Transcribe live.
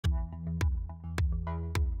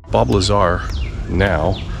Bob Lazar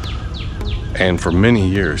now, and for many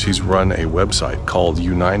years, he's run a website called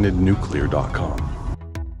UnitedNuclear.com.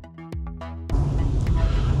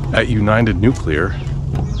 At United Nuclear,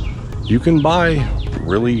 you can buy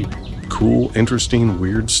really cool, interesting,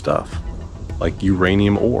 weird stuff, like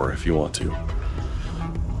uranium ore if you want to,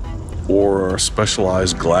 or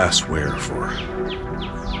specialized glassware for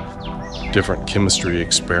different chemistry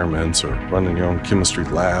experiments, or running your own chemistry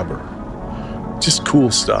lab, or just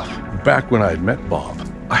cool stuff. Back when I had met Bob,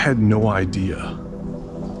 I had no idea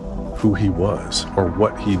who he was or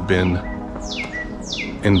what he'd been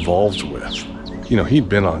involved with. You know, he'd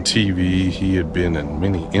been on TV, he had been in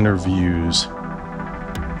many interviews.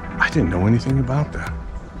 I didn't know anything about that.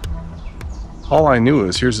 All I knew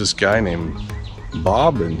is here's this guy named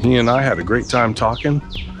Bob, and he and I had a great time talking.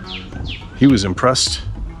 He was impressed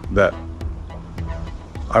that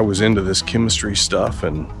I was into this chemistry stuff,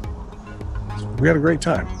 and we had a great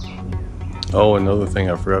time. Oh, another thing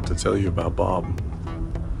I forgot to tell you about Bob.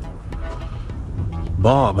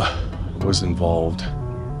 Bob was involved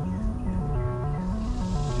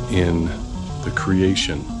in the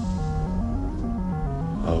creation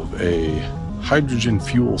of a hydrogen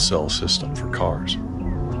fuel cell system for cars.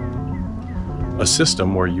 A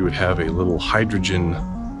system where you would have a little hydrogen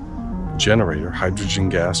generator, hydrogen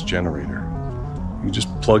gas generator. You just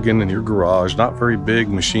plug in your garage, not very big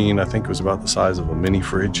machine. I think it was about the size of a mini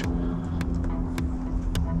fridge.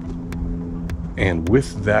 And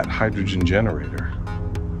with that hydrogen generator,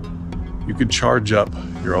 you could charge up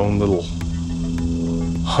your own little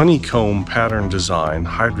honeycomb pattern design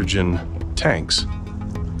hydrogen tanks.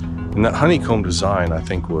 And that honeycomb design, I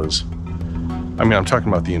think, was, I'm talking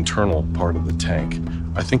about the internal part of the tank.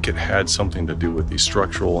 I think it had something to do with the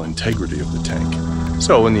structural integrity of the tank.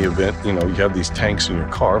 So in the event, you have these tanks in your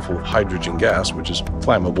car full of hydrogen gas, which is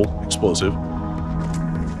flammable, explosive,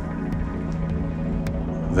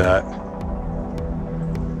 that,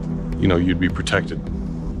 you'd be protected.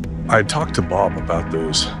 I talked to Bob about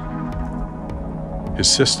his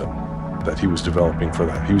system that he was developing for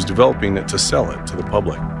that. He was developing it to sell it to the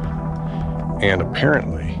public. And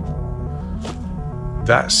apparently,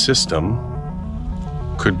 that system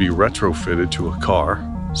could be retrofitted to a car,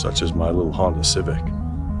 such as my little Honda Civic.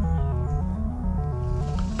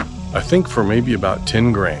 I think for maybe about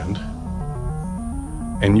 10 grand,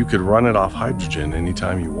 and you could run it off hydrogen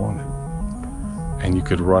anytime you wanted. And you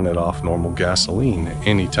could run it off normal gasoline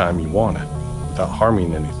anytime you wanted without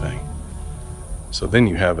harming anything. So then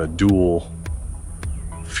you have a dual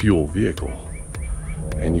fuel vehicle,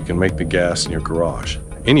 and you can make the gas in your garage.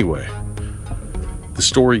 Anyway, the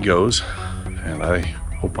story goes, and I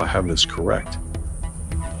hope I have this correct,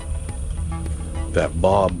 that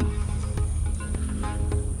Bob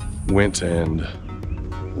went and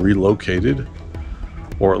relocated,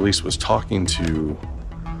 or at least was talking to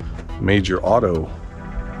major auto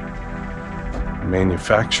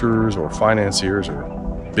manufacturers or financiers or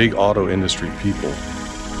big auto industry people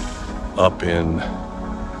up in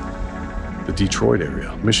the Detroit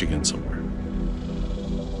area, Michigan somewhere.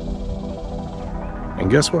 And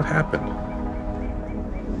guess what happened?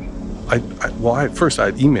 First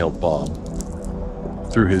I'd emailed Bob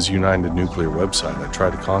through his United Nuclear website. I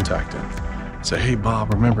tried to contact him. Say, hey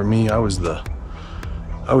Bob, remember me? I was that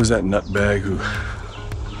nutbag who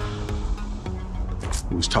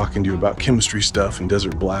was talking to you about chemistry stuff and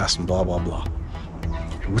Desert Blast and blah, blah, blah.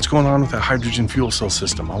 What's going on with that hydrogen fuel cell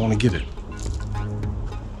system? I want to get it.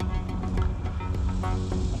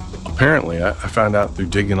 Apparently, I found out through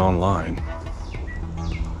digging online,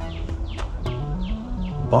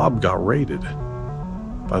 Bob got raided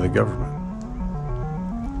by the government.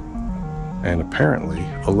 And apparently,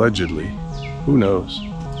 allegedly, who knows,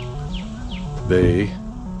 they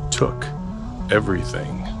took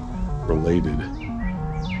everything related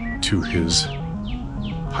to his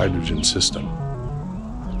hydrogen system.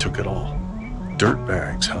 They took it all. Dirt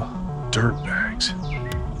bags, huh? Dirt bags.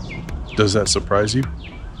 Does that surprise you?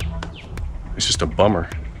 It's just a bummer.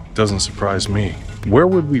 It doesn't surprise me. Where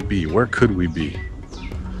would we be? Where could we be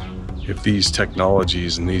if these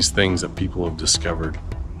technologies and these things that people have discovered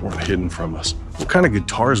weren't hidden from us? What kind of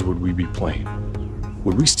guitars would we be playing?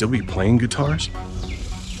 Would we still be playing guitars?